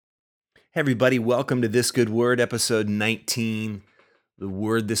Hey, everybody, welcome to This Good Word, episode 19. The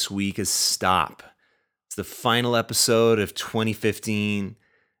word this week is stop. It's the final episode of 2015,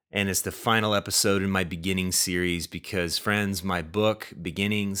 and it's the final episode in my beginning series because, friends, my book,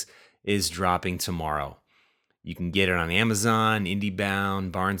 Beginnings, is dropping tomorrow. You can get it on Amazon,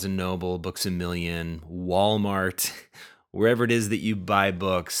 IndieBound, Barnes & Noble, Books A Million, Walmart, wherever it is that you buy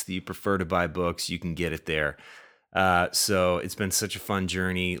books, that you prefer to buy books, you can get it there. So it's been such a fun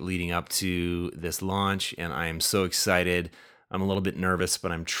journey leading up to this launch, and I am so excited. I'm a little bit nervous,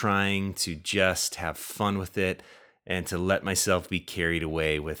 but I'm trying to just have fun with it and to let myself be carried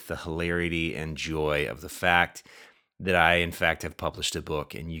away with the hilarity and joy of the fact that I, in fact, have published a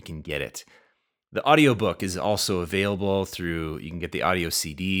book, and you can get it. The audiobook is also available you can get the audio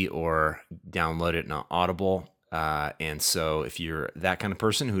CD or download it on Audible. And so if you're that kind of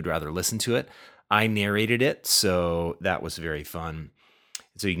person who'd rather listen to it, I narrated it, so that was very fun.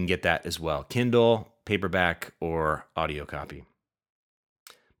 So you can get that as well, Kindle, paperback, or audio copy.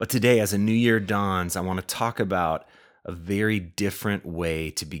 But today, as a new year dawns, I want to talk about a very different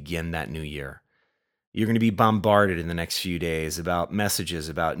way to begin that new year. You're going to be bombarded in the next few days about messages,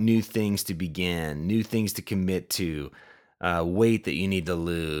 about new things to begin, new things to commit to, weight that you need to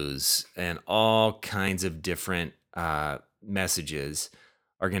lose, and all kinds of different messages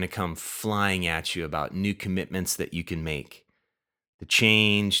are going to come flying at you about new commitments that you can make, to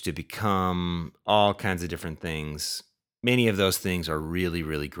change, to become, all kinds of different things. Many of those things are really,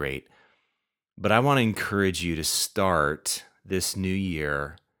 really great. But I want to encourage you to start this new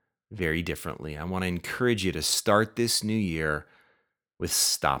year very differently. I want to encourage you to start this new year with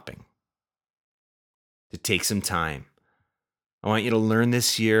stopping, to take some time. I want you to learn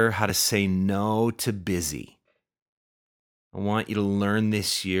this year how to say no to busy. I want you to learn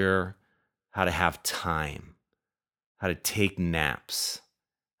this year how to have time, how to take naps,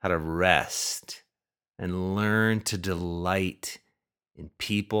 how to rest, and learn to delight in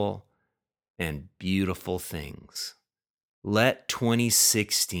people and beautiful things. Let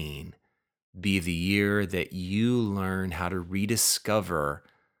 2016 be the year that you learn how to rediscover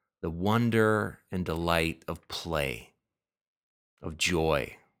the wonder and delight of play, of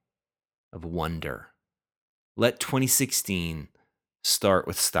joy, of wonder. Let 2016 start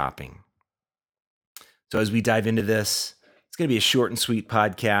with stopping. So as we dive into this, it's going to be a short and sweet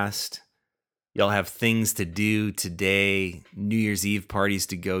podcast. Y'all have things to do today, New Year's Eve parties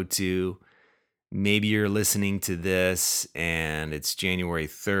to go to. Maybe you're listening to this and it's January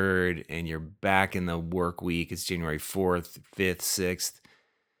 3rd and you're back in the work week. It's January 4th, 5th, 6th.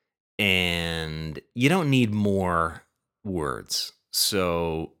 And you don't need more words.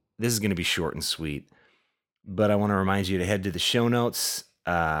 So this is going to be short and sweet. But I want to remind you to head to the show notes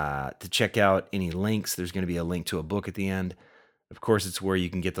to check out any links. There's going to be a link to a book at the end. Of course, it's where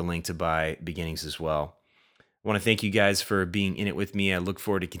you can get the link to buy Beginnings as well. I want to thank you guys for being in it with me. I look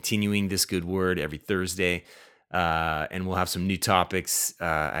forward to continuing this good word every Thursday, and we'll have some new topics.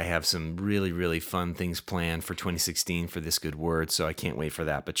 I have some really, really fun things planned for 2016 for this good word, so I can't wait for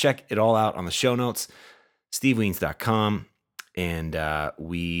that. But check it all out on the show notes, steveweens.com, and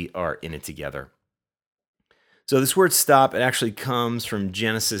we are in it together. So this word stop, it actually comes from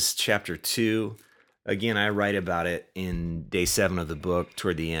Genesis chapter 2. Again, I write about it in day 7 of the book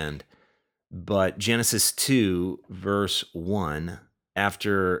toward the end. But Genesis 2, verse 1,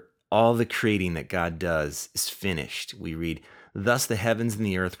 after all the creating that God does is finished, we read, "Thus the heavens and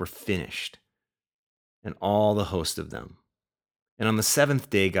the earth were finished, and all the host of them. And on the seventh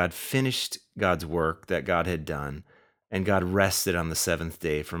day, God finished God's work that God had done, and God rested on the seventh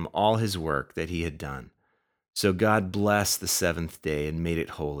day from all his work that he had done. So God blessed the seventh day and made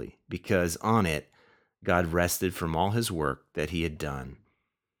it holy, because on it God rested from all his work that he had done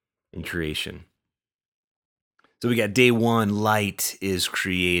in creation." So we got day 1, light is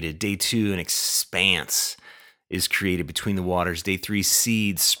created. Day 2, an expanse is created between the waters. Day 3,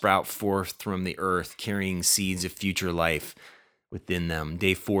 seeds sprout forth from the earth, carrying seeds of future life within them.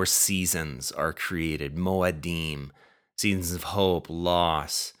 Day 4, seasons are created. Moedim, seasons of hope,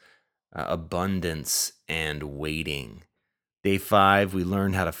 loss, abundance, and waiting. Day 5, we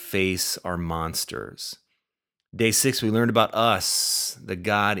learn how to face our monsters. Day 6, we learned about us, the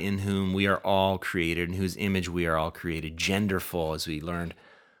God in whom we are all created, in whose image we are all created. Genderful, as we learned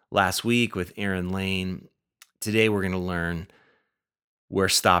last week with Aaron Lane. Today we're going to learn where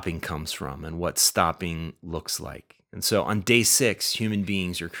stopping comes from and what stopping looks like. And so on day 6, human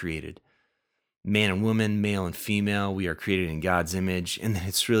beings are created. Man and woman, male and female, we are created in God's image. And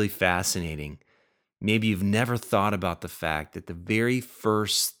it's really fascinating. Maybe you've never thought about the fact that the very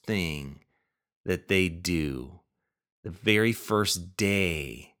first thing that they do, the very first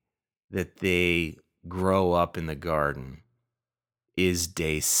day that they grow up in the garden is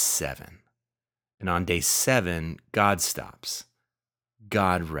day 7. And on day 7, God stops.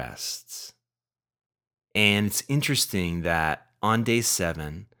 God rests. And it's interesting that on day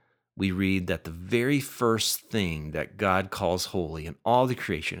 7, we read that the very first thing that God calls holy in all the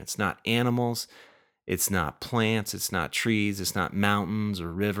creation, it's not animals, it's not plants, it's not trees, it's not mountains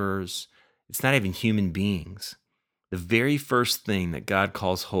or rivers, it's not even human beings. The very first thing that God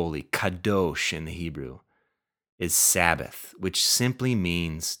calls holy, kadosh in the Hebrew, is Sabbath, which simply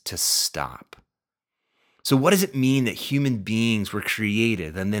means to stop. So, what does it mean that human beings were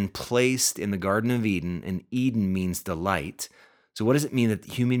created and then placed in the Garden of Eden? And Eden means delight. So, what does it mean that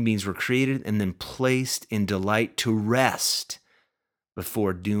human beings were created and then placed in delight to rest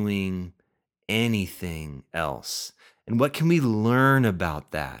before doing anything else? And what can we learn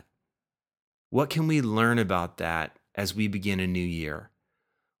about that? What can we learn about that as we begin a new year?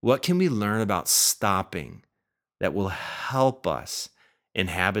 What can we learn about stopping that will help us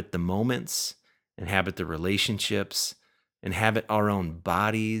inhabit the moments, inhabit the relationships, inhabit our own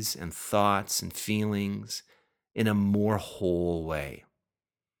bodies and thoughts and feelings in a more whole way?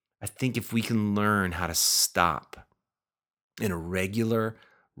 I think if we can learn how to stop in a regular,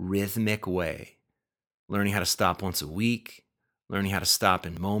 rhythmic way, learning how to stop once a week, learning how to stop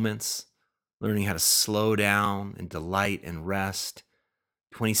in moments, learning how to slow down and delight and rest,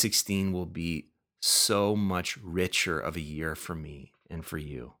 2016 will be so much richer of a year for me and for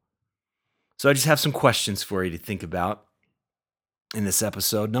you. So I just have some questions for you to think about in this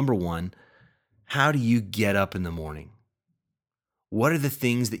episode. Number 1, how do you get up in the morning? What are the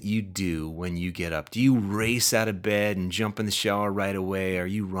things that you do when you get up? Do you race out of bed and jump in the shower right away? Are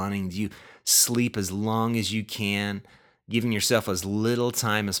you running? Do you sleep as long as you can, giving yourself as little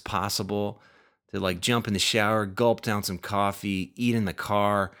time as possible to jump in the shower, gulp down some coffee, eat in the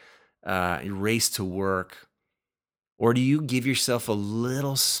car, race to work? Or do you give yourself a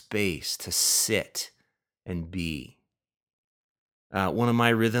little space to sit and be? One of my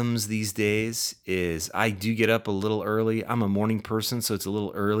rhythms these days is I do get up a little early. I'm a morning person, so it's a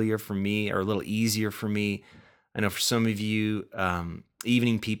little earlier for me or a little easier for me. I know for some of you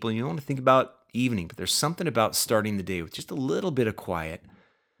evening people, you don't want to think about evening, but there's something about starting the day with just a little bit of quiet.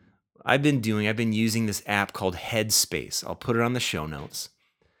 I've been using this app called Headspace. I'll put it on the show notes.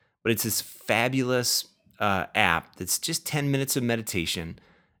 But it's this fabulous app that's just 10 minutes of meditation,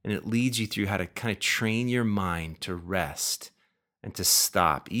 and it leads you through how to kind of train your mind to rest and to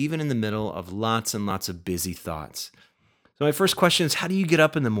stop, even in the middle of lots and lots of busy thoughts. So my first question is, how do you get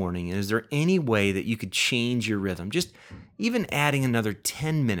up in the morning? And is there any way that you could change your rhythm? Just even adding another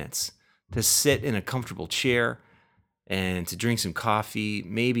 10 minutes to sit in a comfortable chair and to drink some coffee,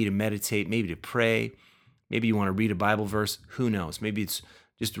 maybe to meditate, maybe to pray. Maybe you want to read a Bible verse. Who knows? Maybe it's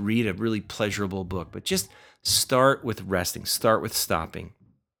just read a really pleasurable book. But just start with resting. Start with stopping.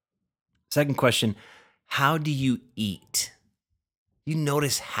 Second question, how do you eat? You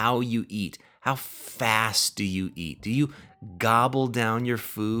notice how you eat. How fast do you eat? Do you gobble down your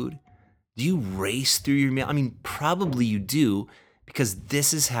food? Do you race through your meal? I mean, probably you do, because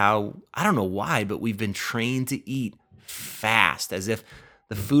this is how, I don't know why, but we've been trained to eat fast, as if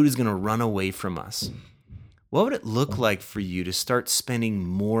the food is going to run away from us. What would it look like for you to start spending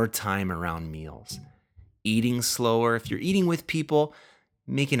more time around meals? Eating slower. If you're eating with people,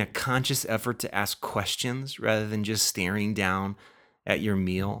 making a conscious effort to ask questions rather than just staring down at your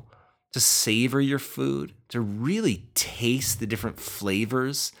meal, to savor your food, to really taste the different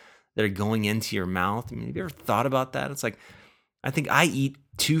flavors that are going into your mouth. I mean, have you ever thought about that? It's like, I think I eat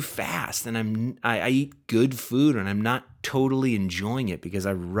too fast, and I eat good food and I'm not totally enjoying it because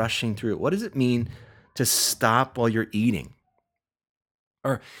I'm rushing through it. What does it mean to stop while you're eating?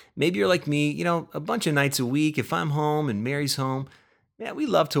 Or maybe you're like me, a bunch of nights a week, if I'm home and Mary's home, man, we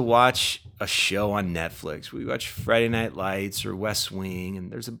love to watch a show on Netflix. We watch Friday Night Lights or West Wing,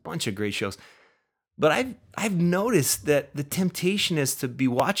 and there's a bunch of great shows. But I've noticed that the temptation is to be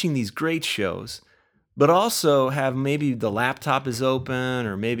watching these great shows, but also have maybe the laptop is open,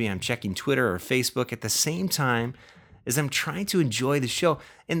 or maybe I'm checking Twitter or Facebook at the same time as I'm trying to enjoy the show.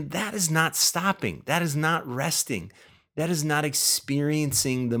 And that is not stopping. That is not resting. That is not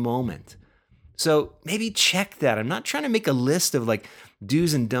experiencing the moment. So maybe check that. I'm not trying to make a list of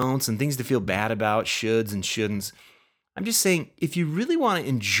do's and don'ts and things to feel bad about, shoulds and shouldn'ts. I'm just saying, if you really want to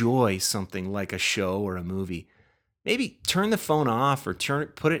enjoy something like a show or a movie, maybe turn the phone off or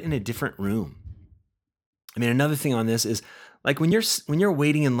put it in a different room. I mean, another thing on this is when you're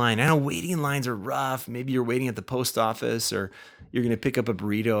waiting in line. I know waiting in lines are rough. Maybe you're waiting at the post office, or you're going to pick up a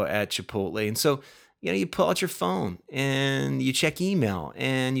burrito at Chipotle. And so you pull out your phone and you check email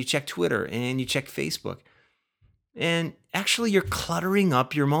and you check Twitter and you check Facebook. And actually, you're cluttering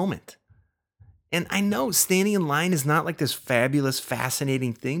up your moment. And I know standing in line is not like this fabulous,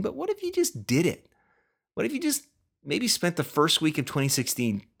 fascinating thing, but what if you just did it? What if you just maybe spent the first week of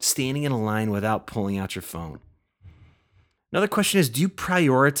 2016 standing in a line without pulling out your phone? Another question is, do you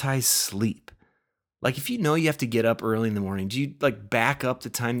prioritize sleep? Like if you know you have to get up early in the morning, do you like back up the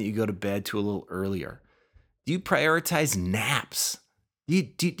time that you go to bed to a little earlier? Do you prioritize naps? Do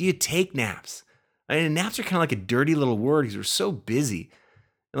you take naps? I mean, naps are kind of like a dirty little word because we're so busy.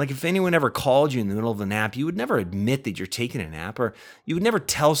 And like if anyone ever called you in the middle of a nap, you would never admit that you're taking a nap, or you would never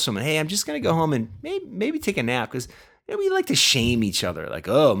tell someone, hey, I'm just going to go home and maybe take a nap, because we like to shame each other. Like,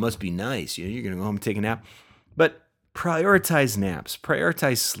 oh, it must be nice. You're going to go home and take a nap. But prioritize naps,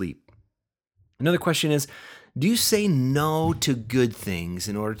 prioritize sleep. Another question is, do you say no to good things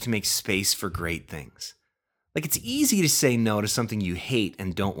in order to make space for great things? Like it's easy to say no to something you hate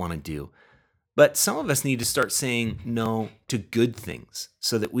and don't want to do. But some of us need to start saying no to good things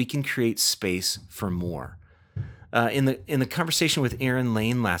so that we can create space for more. In the conversation with Erin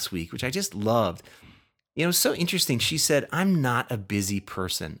Lane last week, which I just loved, it was so interesting. She said, I'm not a busy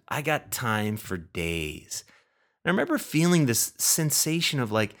person. I got time for days. And I remember feeling this sensation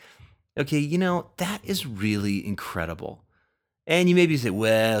of like, okay, that is really incredible. And you maybe say,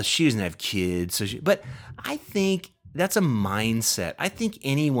 well, she doesn't have kids. But I think that's a mindset. I think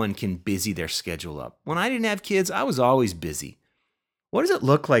anyone can busy their schedule up. When I didn't have kids, I was always busy. What does it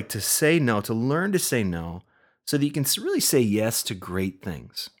look like to say no, to learn to say no, so that you can really say yes to great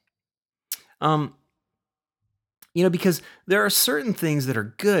things? Because there are certain things that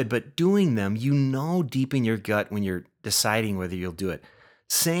are good, but doing them, deep in your gut when you're deciding whether you'll do it.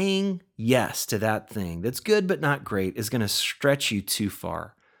 Saying yes to that thing that's good but not great is going to stretch you too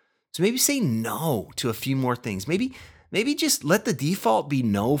far. So maybe say no to a few more things. Maybe just let the default be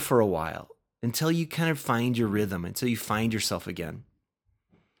no for a while until you kind of find your rhythm, until you find yourself again.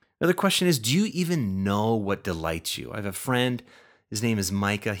 Another question is, do you even know what delights you? I have a friend, his name is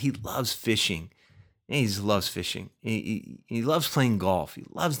Micah. He loves fishing. He just loves fishing. He loves playing golf. He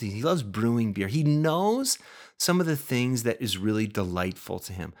loves brewing beer. He knows some of the things that is really delightful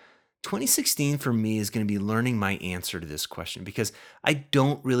to him. 2016 for me is going to be learning my answer to this question, because I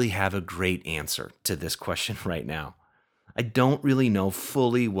don't really have a great answer to this question right now. I don't really know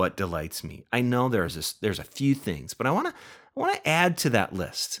fully what delights me. I know there's a few things, but I want to add to that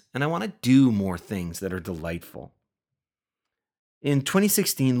list, and I want to do more things that are delightful. In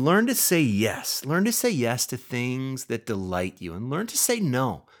 2016, learn to say yes. Learn to say yes to things that delight you, and learn to say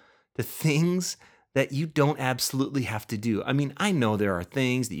no to things that you don't absolutely have to do. I mean, I know there are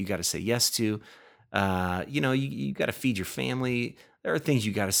things that you got to say yes to. You got to feed your family. There are things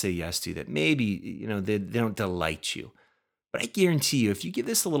you got to say yes to that maybe, they don't delight you. But I guarantee you, if you give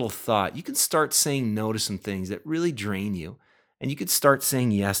this a little thought, you can start saying no to some things that really drain you. And you could start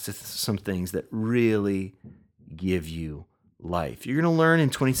saying yes to some things that really give you life. You're going to learn in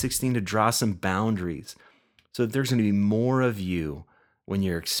 2016 to draw some boundaries so that there's going to be more of you when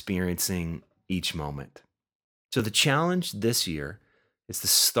you're experiencing each moment. So the challenge this year is to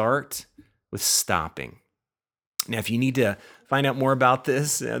start with stopping. Now, if you need to find out more about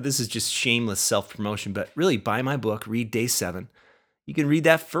this, this is just shameless self-promotion, but really buy my book, read Day 7. You can read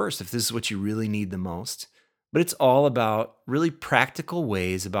that first if this is what you really need the most. But it's all about really practical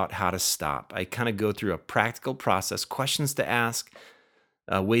ways about how to stop. I kind of go through a practical process, questions to ask,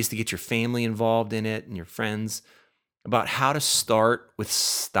 ways to get your family involved in it and your friends, about how to start with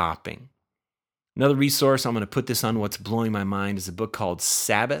stopping. Another resource, I'm going to put this on What's Blowing My Mind, is a book called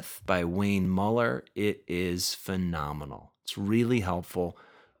Sabbath by Wayne Muller. It is phenomenal. It's really helpful,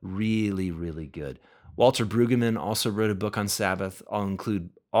 really, really good. Walter Brueggemann also wrote a book on Sabbath. I'll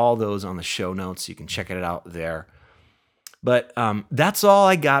include all those on the show notes. You can check it out there. But that's all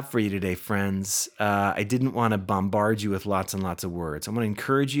I got for you today, friends. I didn't want to bombard you with lots and lots of words. I'm going to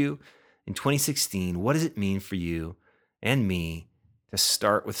encourage you in 2016, what does it mean for you and me to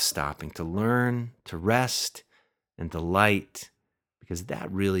start with stopping, to learn, to rest, and delight, because that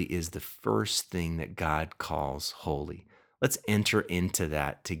really is the first thing that God calls holy. Let's enter into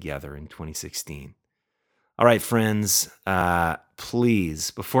that together in 2016. All right, friends, please,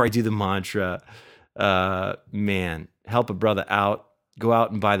 before I do the mantra, help a brother out. Go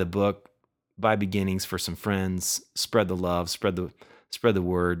out and buy the book, buy Beginnings for some friends, spread the love, spread the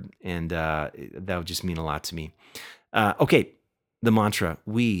word, and that would just mean a lot to me. Okay. The mantra,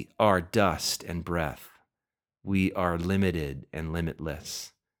 we are dust and breath. We are limited and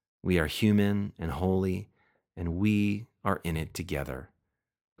limitless. We are human and holy, and we are in it together.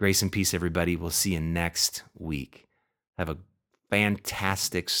 Grace and peace, everybody. We'll see you next week. Have a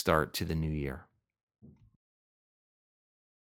fantastic start to the new year.